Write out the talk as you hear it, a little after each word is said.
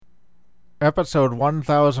Episode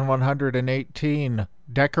 1118,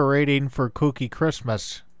 Decorating for Kooky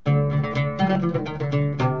Christmas.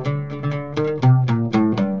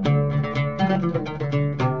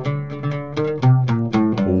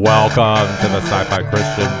 Welcome to the Sci-Fi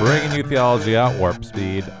Christian, bringing you theology at warp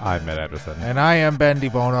speed. I'm Matt Anderson. And I am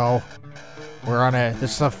Bono.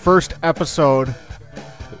 This is the first episode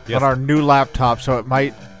on our new laptop, so it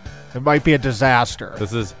might be a disaster.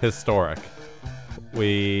 This is historic.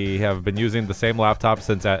 We have been using the same laptop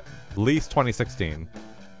since at least 2016.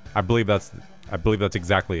 I believe that's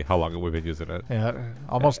exactly how long we've been using it. Yeah,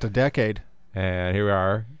 almost a decade. And here we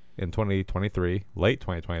are in 2023, late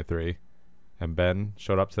 2023. And Ben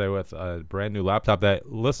showed up today with a brand new laptop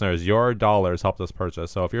that, listeners, your dollars helped us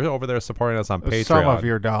purchase. So if you're over there supporting us on Patreon, some of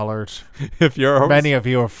your dollars. Many of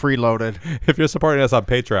you are freeloaded. If you're supporting us on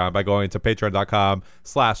Patreon by going to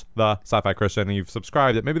patreon.com/the-sci-fi-christian and you've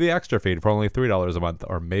subscribed at maybe the extra feed for only $3 a month,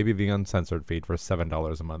 or maybe the uncensored feed for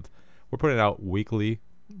 $7 a month, we're putting out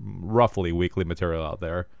roughly weekly material out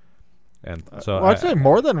there. And so I'd say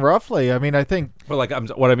more than roughly. I mean, I think. Well, I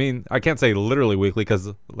can't say literally weekly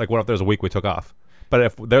because, what if there's a week we took off? But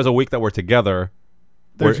if there's a week that we're together,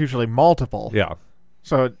 there's usually multiple. Yeah.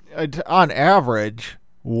 So on average,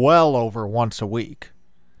 well over once a week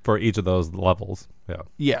for each of those levels. Yeah.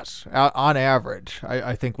 Yes, on average,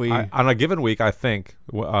 I think we on a given week. I think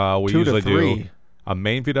we usually do a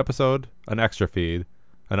main feed episode, an extra feed,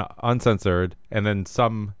 an uncensored, and then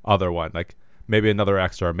some other one like. Maybe another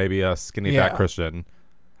extra, maybe a skinny fat Christian.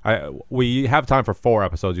 We have time for 4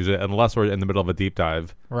 episodes usually, unless we're in the middle of a deep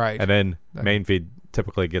dive. Right. And then main feed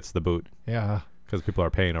typically gets the boot. Yeah. Because people are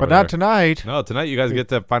paying over But not tonight. No, tonight you guys get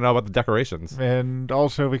to find out about the decorations. And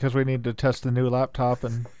also because we need to test the new laptop,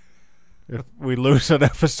 and if we lose an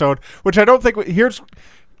episode, which I don't think...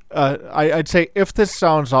 I'd say if this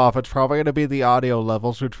sounds off, it's probably going to be the audio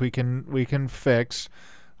levels, which we can fix.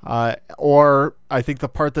 Or I think the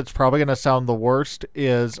part that's probably going to sound the worst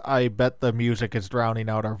is I bet the music is drowning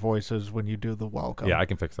out our voices when you do the welcome. Yeah, I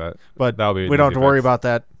can fix that. But we don't have to worry about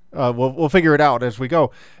that. We'll figure it out as we go.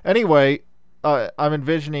 Anyway, I'm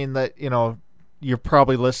envisioning that, you're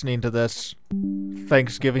probably listening to this.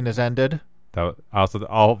 Thanksgiving has ended.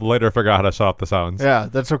 I'll later figure out how to shut off the sounds. Yeah,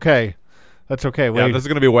 that's okay. That's okay. Yeah, this is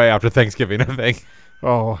going to be way after Thanksgiving, I think.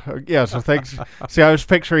 Oh, yeah, so thanks. See, I was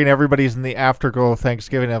picturing everybody's in the afterglow of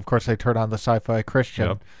Thanksgiving, and of course they turn on the Sci-Fi Christian,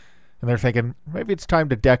 and they're thinking, maybe it's time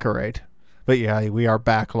to decorate. But yeah, we are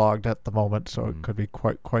backlogged at the moment, so it could be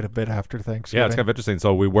quite a bit after Thanksgiving. Yeah, it's kind of interesting.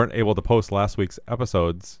 So we weren't able to post last week's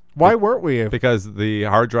episodes. Why weren't we? Because the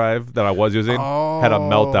hard drive that I was using had a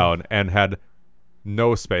meltdown and had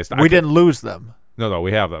no space. We didn't lose them. No,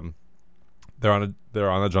 we have them. They're on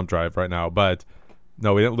a jump drive right now, but...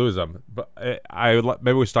 No, we didn't lose them. But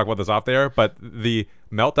maybe we should talk about this off there. But the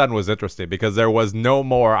meltdown was interesting because there was no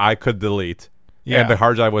more I could delete. Yeah. And the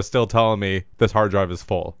hard drive was still telling me this hard drive is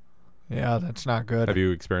full. Yeah, that's not good. Have you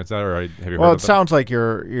experienced that, or have you heard of it? Well, it sounds like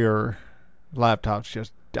your laptop's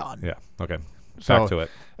just done. Yeah, okay. Back to it.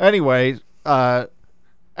 Anyway,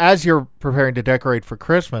 as you're preparing to decorate for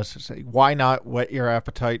Christmas, why not whet your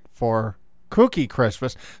appetite for Kooky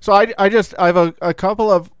Christmas? So I have a couple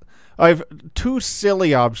of... I have 2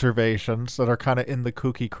 silly observations that are kind of in the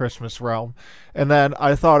Kooky Christmas realm. And then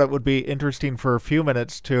I thought it would be interesting for a few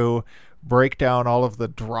minutes to break down all of the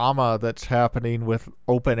drama that's happening with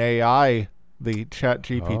OpenAI, the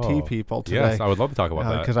ChatGPT people today. Yes, I would love to talk about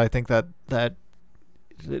that. Because I think that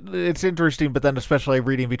it's interesting, but then especially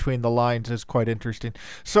reading between the lines is quite interesting.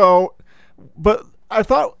 So, but I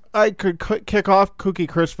thought I could kick off Kooky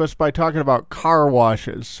Christmas by talking about car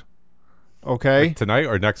washes. Okay. Like tonight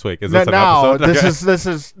or next week? Is this an episode? Okay.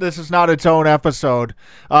 This is not its own episode.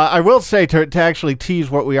 I will say to actually tease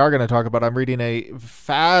what we are going to talk about. I'm reading a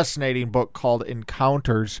fascinating book called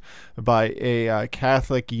Encounters by a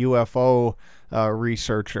Catholic UFO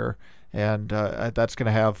researcher, and that's going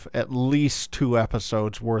to have at least 2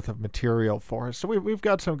 episodes worth of material for us. So we've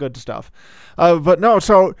got some good stuff. But no,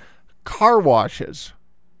 so car washes.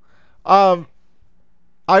 I've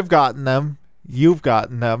gotten them. You've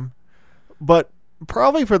gotten them. But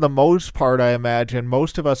probably for the most part, I imagine,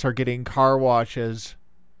 most of us are getting car washes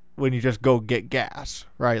when you just go get gas,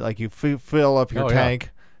 right? Like you fill up your tank,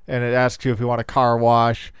 and it asks you if you want a car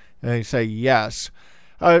wash, and you say yes.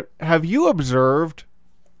 Have you observed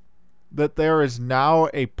that there is now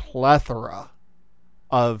a plethora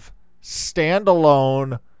of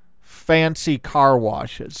standalone fancy car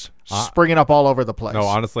washes springing up all over the place? No,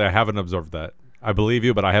 honestly, I haven't observed that. I believe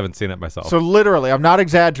you, but I haven't seen it myself. So literally, I'm not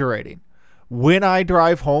exaggerating. When I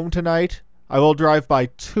drive home tonight, I will drive by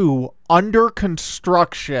 2 under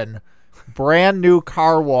construction brand new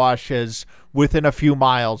car washes within a few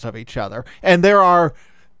miles of each other. And there are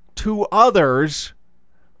 2 others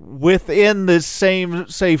within this same,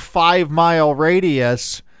 say, 5-mile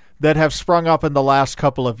radius that have sprung up in the last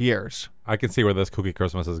couple of years. I can see where this Kooky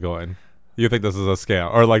Christmas is going. You think this is a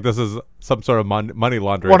scam, or like this is some sort of money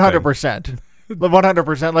laundering? 100%.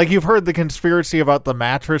 100%. Like, you've heard the conspiracy about the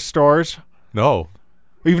mattress stores? No.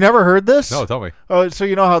 You've never heard this? No, tell me. Oh, so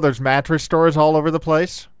you know how there's mattress stores all over the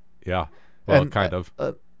place? Yeah. Well, And, kind of.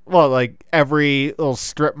 Well, like every little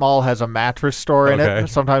strip mall has a mattress store in Okay. it,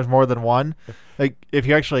 sometimes more than one. Like, if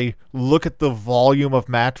you actually look at the volume of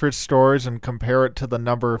mattress stores and compare it to the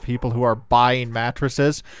number of people who are buying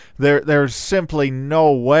mattresses, there's simply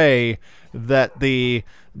no way that the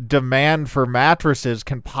demand for mattresses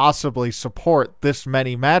can possibly support this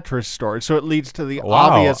many mattress stores. So it leads to the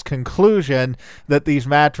obvious conclusion that these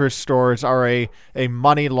mattress stores are a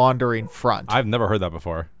money laundering front. I've never heard that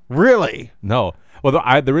before. Really? No.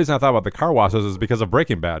 Well, the reason I thought about the car washes is because of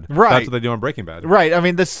Breaking Bad. Right. That's what they do on Breaking Bad. Right. I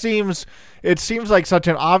mean, it seems like such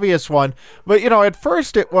an obvious one, but at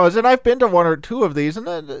first it was, and I've been to 1 or 2 of these, and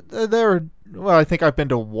I think I've been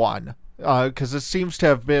to 1, because it seems to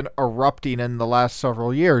have been erupting in the last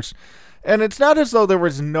several years. And it's not as though there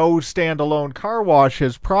was no standalone car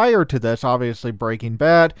washes prior to this, obviously Breaking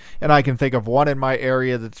Bad, and I can think of one in my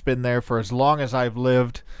area that's been there for as long as I've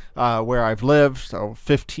lived where I've lived, so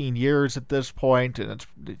 15 years at this point, and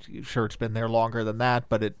it's been there longer than that,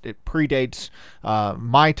 but it predates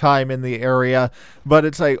my time in the area. But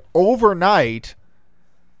it's like overnight,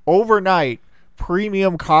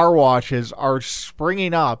 premium car washes are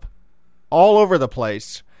springing up all over the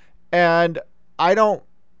place, and I don't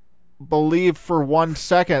believe for 1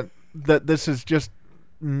 second that this is just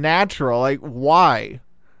natural. Like, why?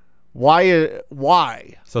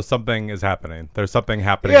 So something is happening. There's something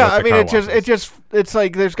happening. Yeah, with the I mean, car it's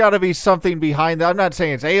like there's got to be something behind that. I'm not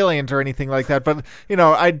saying it's aliens or anything like that, but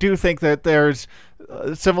I do think that there's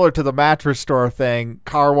similar to the mattress store thing,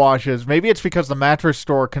 car washes. Maybe it's because the mattress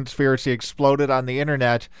store conspiracy exploded on the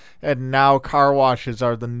internet, and now car washes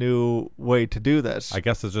are the new way to do this. I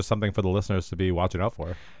guess it's just something for the listeners to be watching out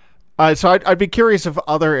for. So I'd be curious if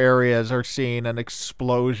other areas are seeing an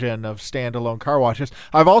explosion of standalone car washes.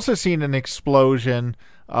 I've also seen an explosion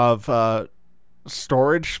of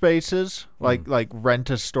storage spaces, like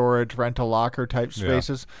rent-a-storage, rent-a-locker type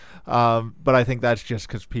spaces. Yeah. But I think that's just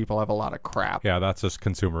because people have a lot of crap. Yeah, that's just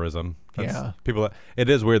consumerism. Yeah. It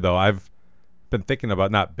is weird, though. I've been thinking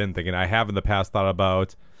about, I have in the past thought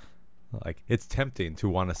about, like, it's tempting to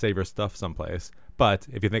want to save your stuff someplace. But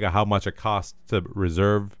if you think of how much it costs to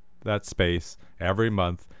reserve that space every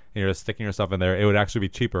month and you're just sticking your stuff in there, it would actually be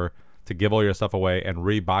cheaper to give all your stuff away and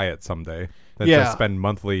rebuy it someday than to spend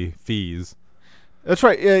monthly fees. That's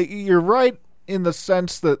right. You're right in the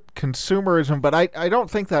sense that consumerism, but I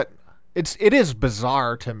don't think that it is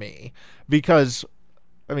bizarre to me because,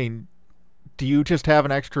 I mean, do you just have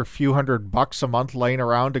an extra few $100 a month laying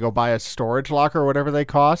around to go buy a storage locker or whatever they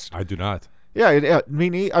cost? I do not. Yeah, I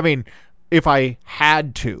mean, if I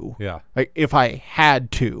had to,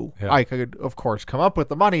 I could, of course, come up with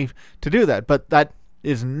the money to do that. But that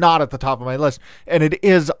is not at the top of my list. And it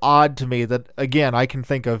is odd to me that, again, I can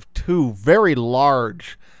think of 2 very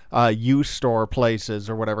large used store places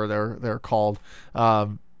or whatever they're called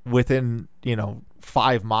within,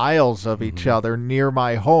 5 miles of each other near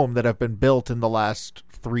my home that have been built in the last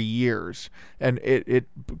 3 years. And it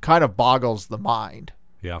kind of boggles the mind.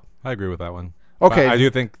 Yeah, I agree with that one. Okay. But I do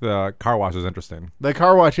think the car wash is interesting. The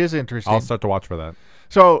car wash is interesting. I'll start to watch for that.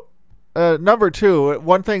 So, number 2,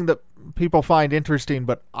 one thing that people find interesting,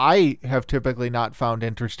 but I have typically not found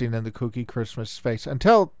interesting in the Kooky Christmas space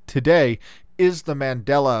until today, is the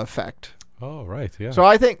Mandela effect. Oh, right, yeah. So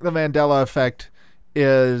I think the Mandela effect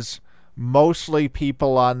is mostly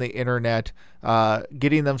people on the internet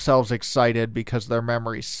getting themselves excited because their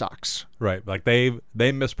memory sucks. Right, like they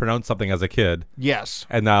mispronounced something as a kid. Yes.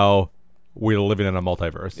 And now we're living in a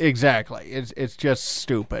multiverse. Exactly. It's just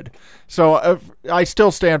stupid. So I still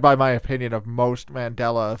stand by my opinion of most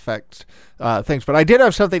Mandela effect things. But I did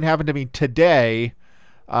have something happen to me today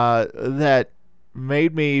that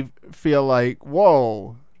made me feel like,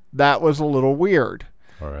 whoa, that was a little weird.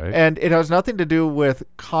 All right. And it has nothing to do with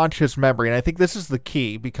conscious memory. And I think this is the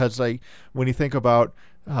key because when you think about,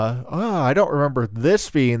 I don't remember this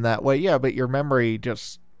being that way. Yeah, but your memory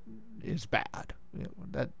just is bad.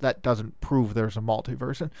 That doesn't prove there's a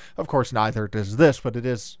multiverse. And of course, neither does this, but it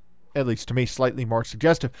is, at least to me, slightly more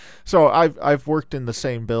suggestive. So I've worked in the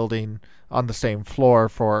same building on the same floor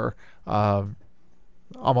for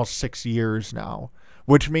almost 6 years now,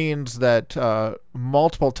 which means that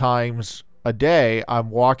multiple times a day I'm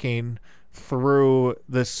walking through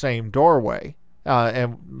this same doorway.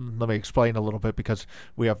 And let me explain a little bit, because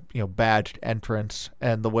we have, badged entrance,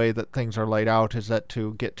 and the way that things are laid out is that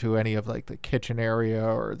to get to any of like the kitchen area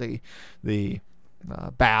or the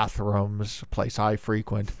bathrooms, a place I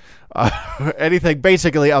frequent, anything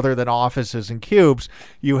basically other than offices and cubes,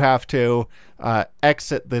 you have to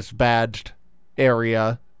exit this badged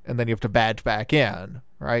area, and then you have to badge back in,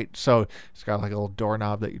 right? So it's got like a little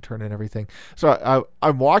doorknob that you turn and everything. So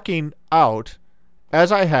I'm walking out,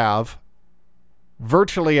 as I have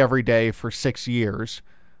virtually every day for 6 years,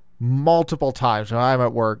 multiple times. When I'm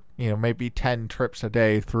at work, maybe 10 trips a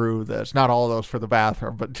day through this. Not all of those for the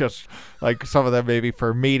bathroom, but just like some of them maybe for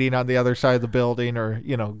a meeting on the other side of the building, or,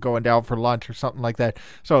 going down for lunch or something like that.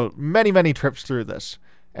 So many, many trips through this.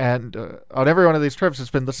 And on every one of these trips,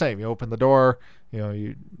 it's been the same. You open the door,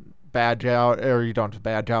 you badge out, or you don't have to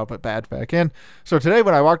badge out, but badge back in. So today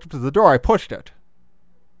when I walked up to the door, I pushed it.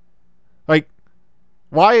 Like,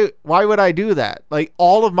 why would I do that? Like,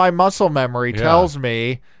 all of my muscle memory tells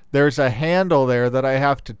me there's a handle there that I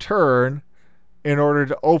have to turn in order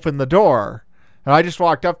to open the door. And I just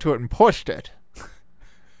walked up to it and pushed it.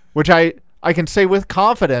 Which I can say with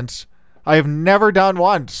confidence I have never done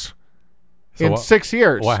once in 6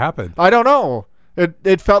 years. What happened? I don't know.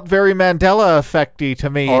 It felt very Mandela effect-y to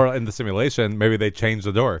me. Or in the simulation, maybe they changed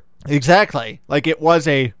the door. Exactly. Like, it was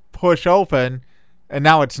a push open, and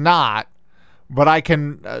now it's not. But I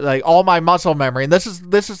can, like, all my muscle memory, and this is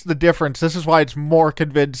the difference. This is why it's more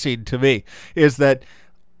convincing to me, is that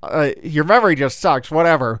your memory just sucks,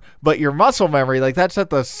 whatever. But your muscle memory, like, that's at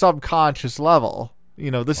the subconscious level.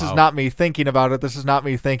 This is not me thinking about it. This is not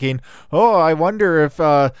me thinking, oh, I wonder if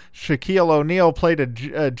Shaquille O'Neal played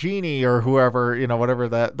a genie, or whoever, whatever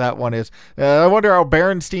that one is. I wonder how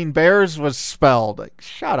Berenstain Bears was spelled. Like,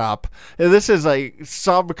 shut up. This is a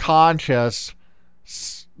subconscious.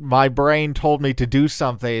 My brain told me to do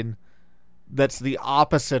something that's the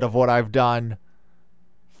opposite of what I've done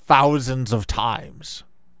thousands of times.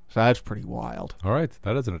 So that's pretty wild. All right.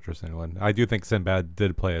 That is an interesting one. I do think Sinbad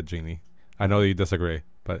did play a genie. I know you disagree,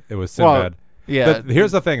 but it was Sinbad. Well, yeah.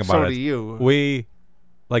 Here's the thing about it. So do you. We,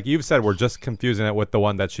 like you've said, we're just confusing it with the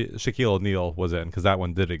one that Shaquille O'Neal was in, because that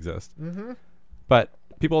one did exist. Mm-hmm. But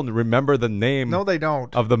people remember the name No, they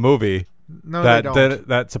don't. of the movie they don't.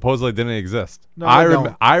 that supposedly didn't exist. No, they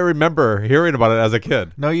don't. I remember hearing about it as a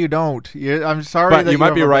kid. No, you don't. I'm sorry But that you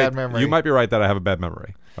might be have a right. bad memory. You might be right that I have a bad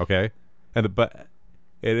memory. Okay? But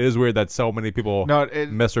it is weird that so many people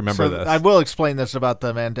misremember this. I will explain this about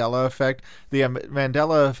the Mandela effect. The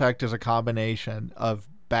Mandela effect is a combination of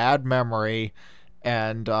bad memory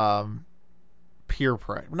and peer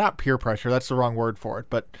pressure. Not peer pressure. That's the wrong word for it.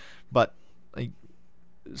 But like,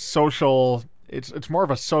 social. It's more of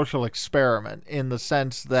a social experiment, in the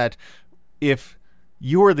sense that if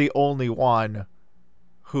you were the only one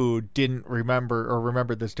who didn't remember or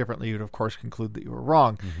remembered this differently, you'd of course conclude that you were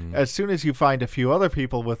wrong. Mm-hmm. As soon as you find a few other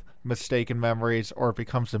people with mistaken memories, or it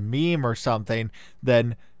becomes a meme or something,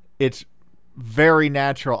 then it's very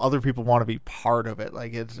natural. Other people want to be part of it.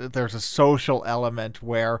 Like, there's a social element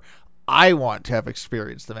where I want to have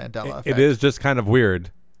experienced the Mandela effect. It is just kind of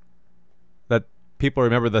weird that people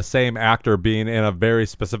remember the same actor being in a very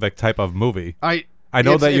specific type of movie. I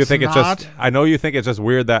know that you think it's just. I know you think it's just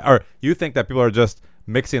weird that, or you think that people are just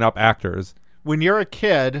mixing up actors. When you're a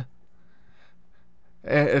kid,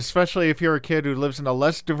 especially if you're a kid who lives in a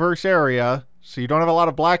less diverse area, so you don't have a lot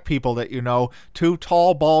of black people that you know, two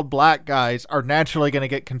tall, bald black guys are naturally going to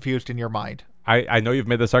get confused in your mind. I know you've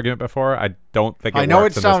made this argument before. I don't think it works. I know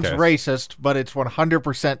it sounds racist, but it's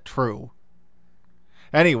 100% true.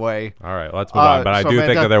 Anyway. All right, let's move on. But I do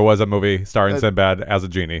think that there was a movie starring Sinbad as a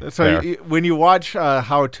genie. So when you watch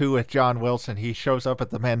How To with John Wilson, he shows up at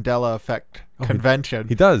the Mandela Effect convention.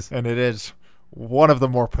 He does. And it is one of the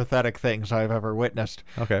more pathetic things I've ever witnessed.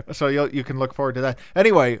 Okay. So you can look forward to that.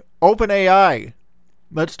 Anyway, OpenAI.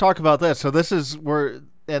 Let's talk about this. So this is where...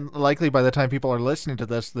 And likely by the time people are listening to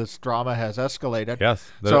this drama has escalated. Yes.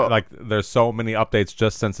 There's so many updates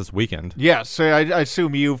just since this weekend. Yes. So I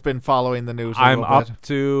assume you've been following the news a I'm little bit. up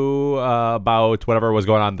to about whatever was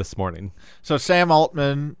going on this morning. So Sam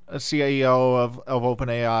Altman, a CEO of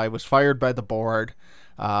OpenAI, was fired by the board.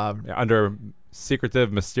 Under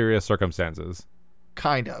secretive, mysterious circumstances.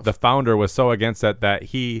 Kind of. The founder was so against it that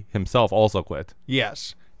he himself also quit.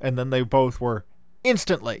 Yes. And then they both were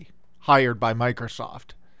instantly hired by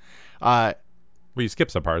Microsoft. Well, you skip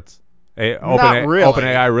some parts. Not really.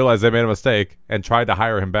 OpenAI realized they made a mistake and tried to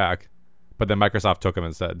hire him back, but then Microsoft took him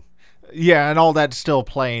instead. Yeah, and all that's still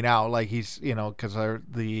playing out. Like, he's, because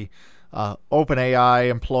the OpenAI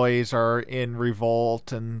employees are in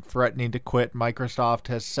revolt and threatening to quit. Microsoft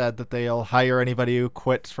has said that they'll hire anybody who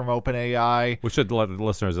quits from OpenAI. We should let the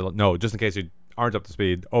listeners know, just in case you aren't up to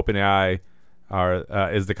speed, OpenAI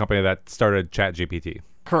is the company that started ChatGPT.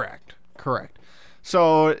 Correct.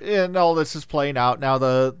 So, and all this is playing out now.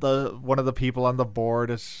 The one of the people on the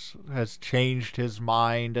board has changed his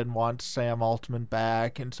mind and wants Sam Altman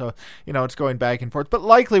back, and so it's going back and forth. But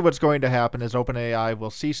likely, what's going to happen is OpenAI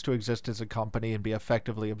will cease to exist as a company and be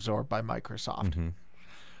effectively absorbed by Microsoft. Mm-hmm.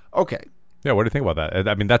 Okay. Yeah. What do you think about that?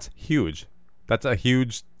 I mean, that's huge. That's a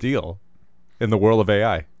huge deal in the world of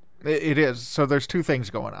AI. It is. So there's two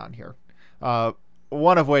things going on here.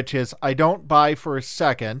 One of which is I don't buy for a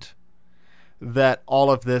second that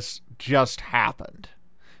all of this just happened.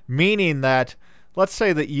 Meaning that, let's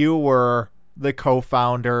say that you were the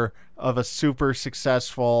co-founder of a super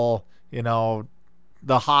successful, the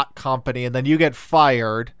hot company, and then you get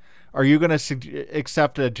fired. Are you going to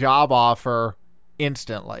accept a job offer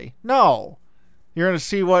instantly? No. You're going to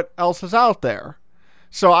see what else is out there.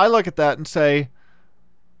 So I look at that and say,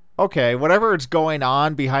 okay, whatever is going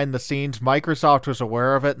on behind the scenes, Microsoft was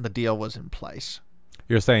aware of it and the deal was in place.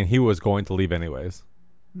 You're saying he was going to leave anyways?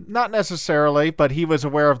 Not necessarily, but he was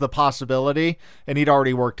aware of the possibility, and he'd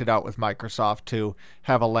already worked it out with Microsoft to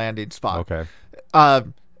have a landing spot. Okay.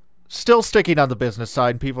 Still sticking on the business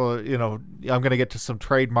side, people, I'm going to get to some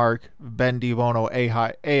trademark Ben Bono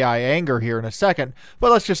AI anger here in a second,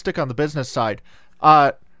 but let's just stick on the business side.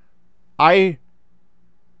 I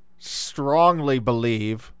strongly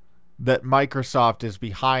believe that Microsoft is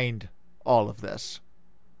behind all of this.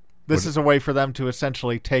 This is a way for them to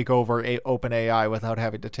essentially take over OpenAI without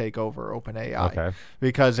having to take over OpenAI. Okay.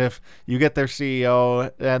 Because if you get their CEO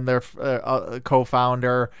and their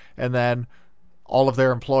co-founder, and then all of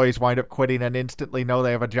their employees wind up quitting and instantly know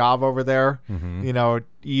they have a job over there,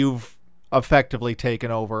 you've effectively taken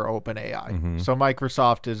over OpenAI. Mm-hmm. So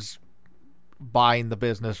Microsoft is buying the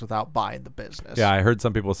business without buying the business. Yeah, I heard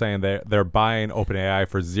some people saying they're buying OpenAI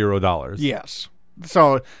for $0. Yes.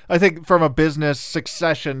 So I think from a business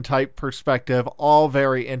succession type perspective, all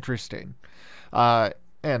very interesting.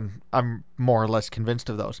 And I'm more or less convinced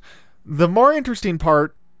of those. The more interesting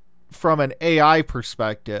part from an AI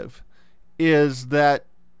perspective is that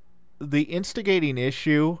the instigating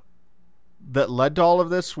issue that led to all of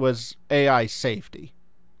this was AI safety.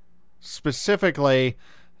 Specifically,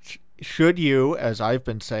 should you, as I've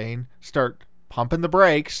been saying, start pumping the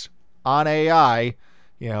brakes on AI,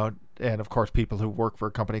 and of course people who work for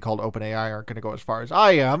a company called OpenAI aren't going to go as far as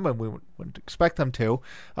I am, and we wouldn't expect them to,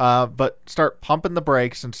 but start pumping the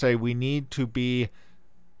brakes and say we need to be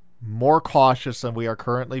more cautious than we are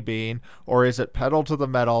currently being, or is it pedal to the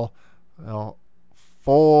metal,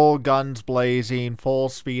 full guns blazing, full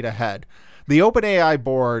speed ahead? The OpenAI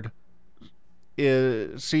board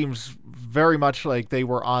seems very much like they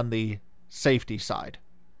were on the safety side,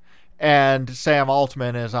 and Sam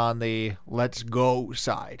Altman is on the let's go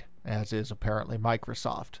side, as is apparently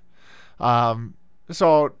Microsoft.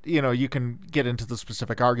 So, you can get into the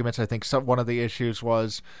specific arguments. I think one of the issues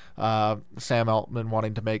was Sam Altman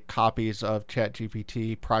wanting to make copies of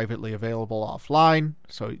ChatGPT privately available offline.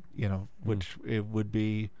 So, which it would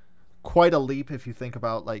be quite a leap if you think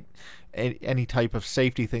about like any type of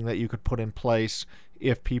safety thing that you could put in place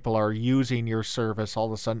if people are using your service all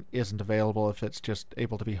of a sudden isn't available if it's just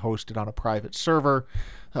able to be hosted on a private server.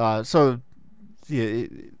 So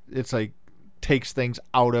it's like takes things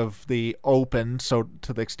out of the open, so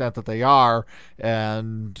to the extent that they are,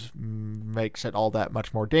 and makes it all that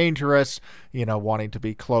much more dangerous, wanting to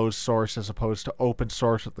be closed source as opposed to open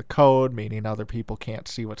source with the code, meaning other people can't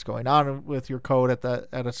see what's going on with your code at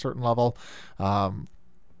a certain level,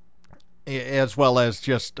 as well as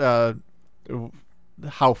just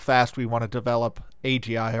how fast we want to develop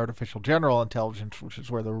AGI, artificial general intelligence, which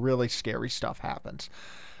is where the really scary stuff happens.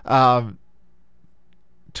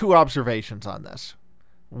 Two observations on this.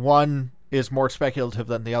 One is more speculative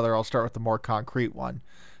than the other. I'll start with the more concrete one.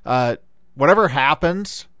 Whatever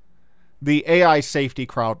happens, the AI safety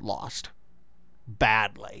crowd lost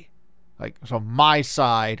badly. So my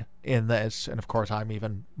side in this, and of course I'm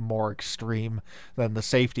even more extreme than the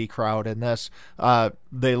safety crowd in this,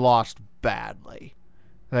 they lost badly.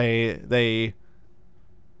 They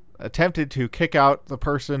attempted to kick out the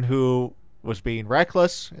person who was being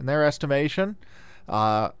reckless in their estimation,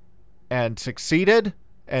 and succeeded,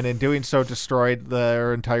 and in doing so destroyed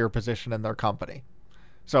their entire position in their company.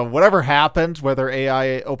 So whatever happens, whether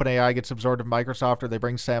OpenAI gets absorbed in Microsoft or they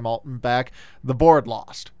bring Sam Altman back, the board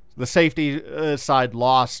lost. The safety side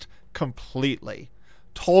lost completely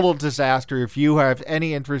total disaster. If you have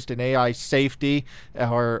any interest in AI safety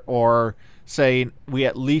or saying we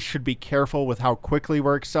at least should be careful with how quickly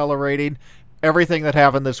we're accelerating, everything that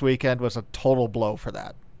happened this weekend was a total blow for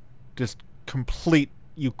that. Just complete.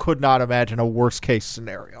 You could not imagine a worst case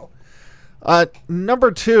scenario.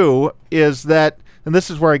 Number two is that, and this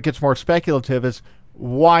is where it gets more speculative, is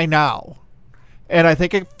why now? And I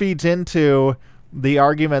think it feeds into the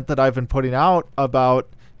argument that I've been putting out about,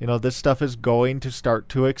 this stuff is going to start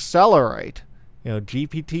to accelerate.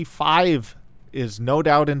 GPT-5 is no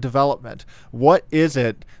doubt in development. What is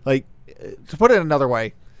it? Like, to put it another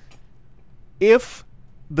way, if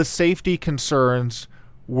the safety concerns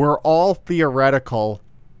were all theoretical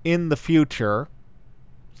in the future,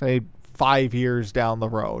 say 5 years down the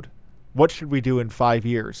road, what should we do in 5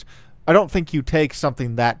 years? I don't think you take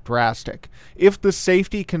something that drastic. If the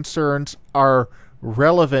safety concerns are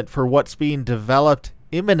relevant for what's being developed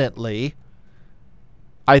imminently,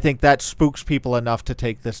 I think that spooks people enough to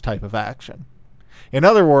take this type of action. In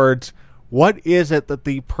other words, what is it that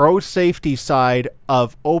the pro-safety side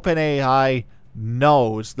of OpenAI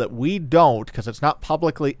knows that we don't, because it's not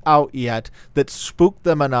publicly out yet, that spooked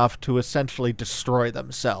them enough to essentially destroy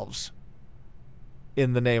themselves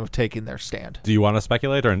in the name of taking their stand? Do you want to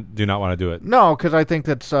speculate, or do you not want to do it? No, because I think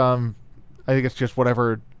that's I think it's just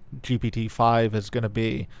whatever GPT-5 is going to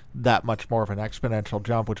be, that much more of an exponential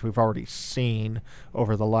jump, which we've already seen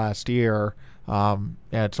over the last year. And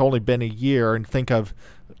it's only been a year, and think of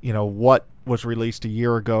what was released a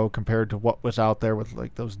year ago compared to what was out there with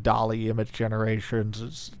like those DALL-E image generations.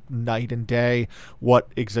 It's night and day. What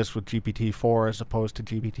exists with GPT-4 as opposed to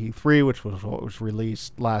GPT-3, which was what was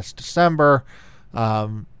released last December.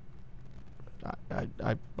 I'm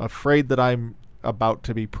afraid that I'm about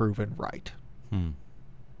to be proven right.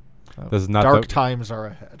 This is not dark times are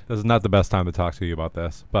ahead. This is not the best time to talk to you about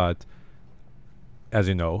this, but as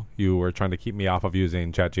you know, you were trying to keep me off of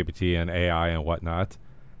using ChatGPT and AI and whatnot,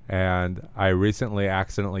 and I recently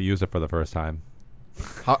accidentally used it for the first time.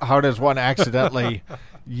 How does one accidentally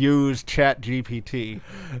use ChatGPT?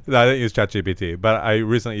 No, I didn't use ChatGPT, but I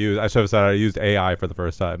should have said I used AI for the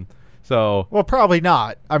first time. So, well, probably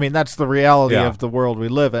not. I mean, that's the reality of the world we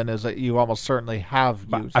live in, is that you almost certainly have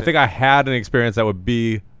used it. I think I had an experience that would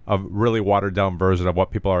be a really watered down version of what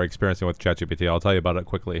people are experiencing with ChatGPT. I'll tell you about it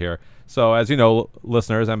quickly here. So, as you know,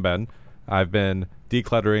 listeners and Ben, I've been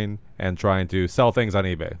decluttering and trying to sell things on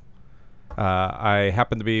eBay. I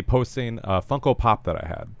happened to be posting a Funko Pop that I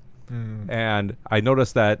had. And I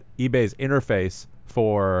noticed that eBay's interface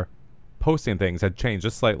for posting things had changed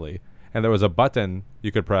just slightly. And there was a button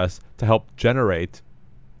you could press to help generate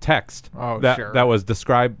text that would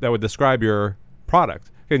describe your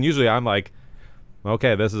product. And usually I'm like,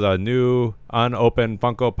 okay, this is a new unopened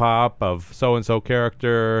Funko Pop of so-and-so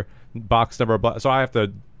character, box number, blah. So I have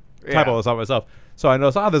to type all this out myself. So I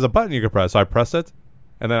noticed, there's a button you can press. So I press it,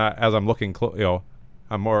 and then as I'm looking,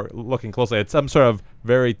 I'm more looking closely. It's some sort of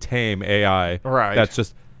very tame AI that's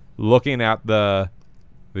just looking at the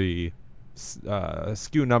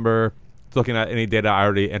SKU number. It's looking at any data I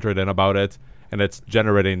already entered in about it, and it's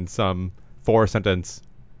generating some 4-sentence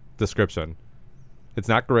description. It's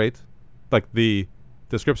not great. Like, the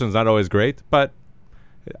description's not always great, but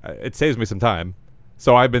it saves me some time.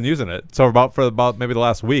 So I've been using it. So for about maybe the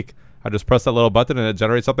last week, I just press that little button and it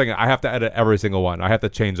generates something. I have to edit every single one. I have to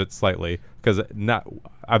change it slightly because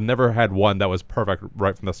I've never had one that was perfect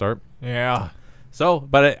right from the start. Yeah. So,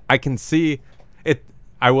 but I can see it.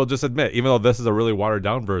 I will just admit, even though this is a really watered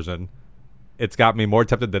down version, it's got me more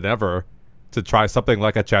tempted than ever to try something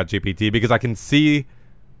like a ChatGPT because I can see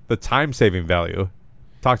the time saving value.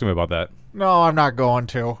 Talk to me about that. No, I'm not going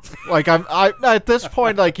to. Like, I at this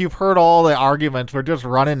point, like, you've heard all the arguments. We're just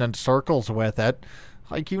running in circles with it.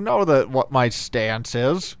 Like, what my stance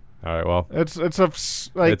is. All right, well,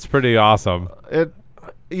 it's pretty awesome.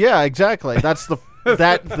 Yeah, exactly. That's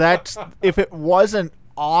that's if it wasn't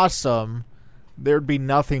awesome, there'd be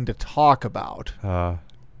nothing to talk about.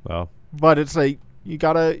 Well, but it's like you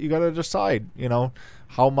gotta decide.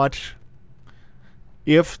 How much.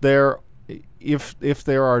 If there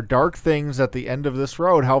are dark things at the end of this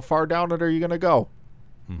road, how far down it are you going to go?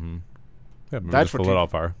 Mm-hmm. Yeah, that's just a little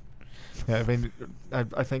far. Yeah, I mean,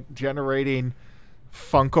 I think generating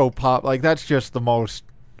Funko Pop, like, that's just the most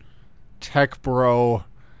tech bro,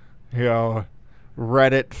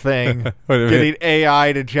 Reddit thing. Getting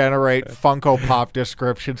AI to generate Funko Pop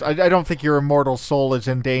descriptions. I don't think your immortal soul is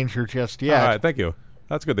in danger just yet. All right, thank you.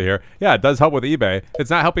 That's good to hear. Yeah, it does help with eBay. It's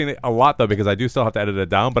not helping a lot, though, because I do still have to edit it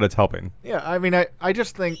down, but it's helping. Yeah, I mean, I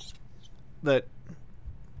just think that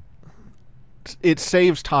it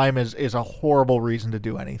saves time is a horrible reason to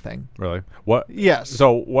do anything. Really? What? Yes.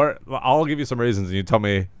 So what? I'll give you some reasons, and you tell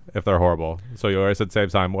me if they're horrible. So you already said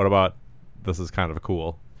save time. What about this is kind of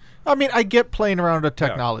cool? I mean, I get playing around with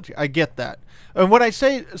technology. Yeah. I get that. And when I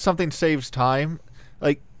say something saves time,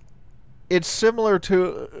 like, it's similar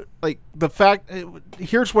to, like, the fact,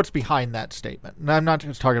 here's what's behind that statement. And I'm not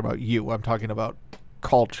just talking about you. I'm talking about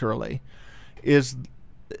culturally, is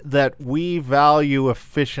that we value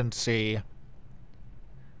efficiency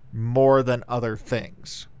more than other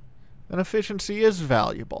things. And efficiency is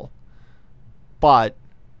valuable. But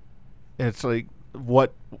it's like,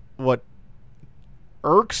 what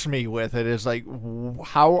irks me with it is, like,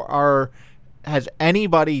 has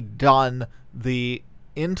anybody done the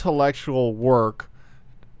intellectual work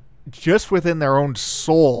just within their own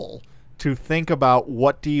soul to think about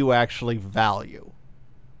what do you actually value?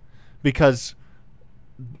 Because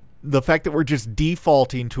the fact that we're just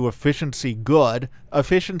defaulting to efficiency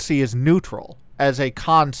is neutral as a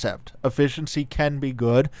concept. Efficiency can be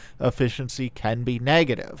good, efficiency can be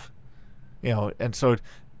negative. And so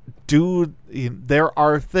there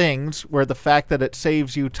are things where the fact that it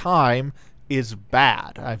saves you time is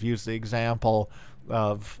bad. I've used the example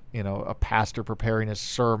of, a pastor preparing his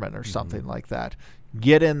sermon or something like that.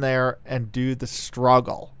 Get in there and do the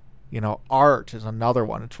struggle. Art is another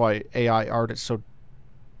one. It's why AI art is so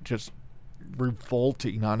just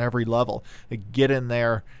revolting on every level. Get in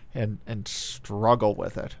there and struggle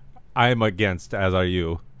with it. I'm against, as are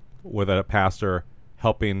you, with a pastor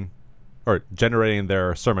helping or generating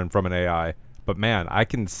their sermon from an AI. But man, I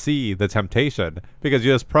can see the temptation because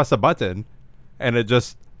you just press a button and it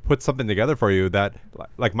just puts something together for you that,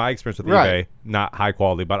 like my experience with eBay, not high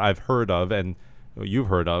quality, but I've heard of, and you've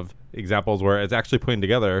heard of, examples where it's actually putting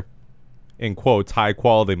together, in quotes, high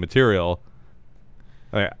quality material.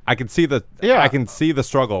 I can see I can see the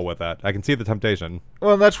struggle with that. I can see the temptation.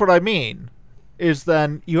 Well, that's what I mean, is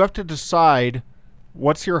then you have to decide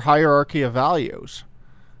what's your hierarchy of values.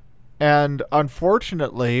 And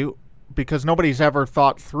unfortunately, because nobody's ever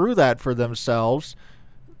thought through that for themselves,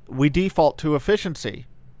 we default to efficiency.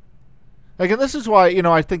 And this is why,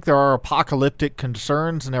 I think there are apocalyptic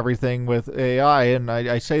concerns and everything with AI, and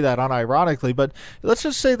I say that unironically, but let's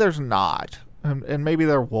just say there's not, and maybe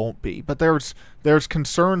there won't be, but there's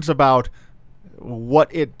concerns about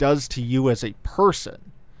what it does to you as a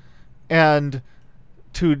person. And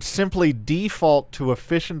to simply default to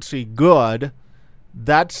efficiency good,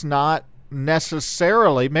 that's not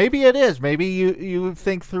necessarily, maybe it is, maybe you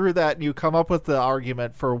think through that and you come up with the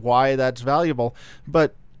argument for why that's valuable,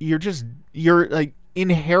 but you're like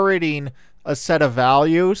inheriting a set of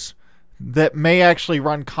values that may actually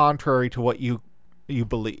run contrary to what you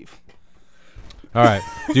believe. All right.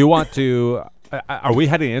 Do you want to are we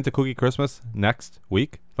heading into Kooky Christmas next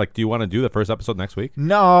week? Like, do you want to do the first episode next week?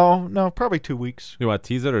 No, probably 2 weeks. Do you want to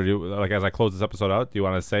tease it, or as I close this episode out, do you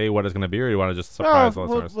want to say what it's going to be, or do you want to just surprise the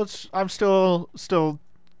listeners? I'm still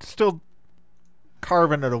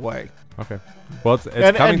carving it away. Okay. Well,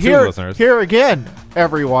 it's coming soon, listeners. Here again,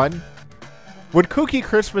 everyone. Would Kooky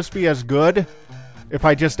Christmas be as good if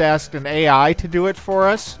I just asked an AI to do it for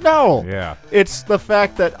us? No. Yeah. It's the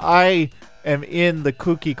fact that I am in the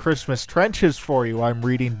Kooky Christmas trenches for you. I'm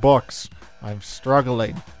reading books. I'm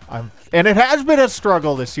struggling. And it has been a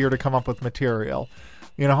struggle this year to come up with material.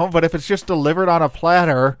 But if it's just delivered on a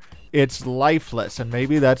platter, it's lifeless. And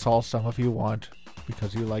maybe that's all some of you want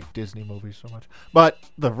because you like Disney movies so much. But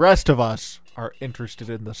the rest of us are interested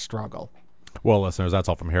in the struggle. Well, listeners, that's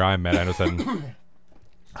all from here. I'm Matt Anderson.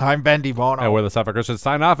 I'm Bendy Bono. And we're the Suffolk Christians.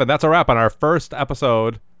 Sign off. And that's a wrap on our first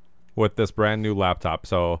episode with this brand new laptop.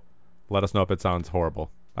 So let us know if it sounds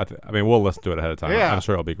horrible. I mean, we'll listen to it ahead of time. Yeah. I'm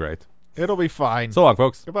sure it'll be great. It'll be fine. So long,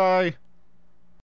 folks. Goodbye.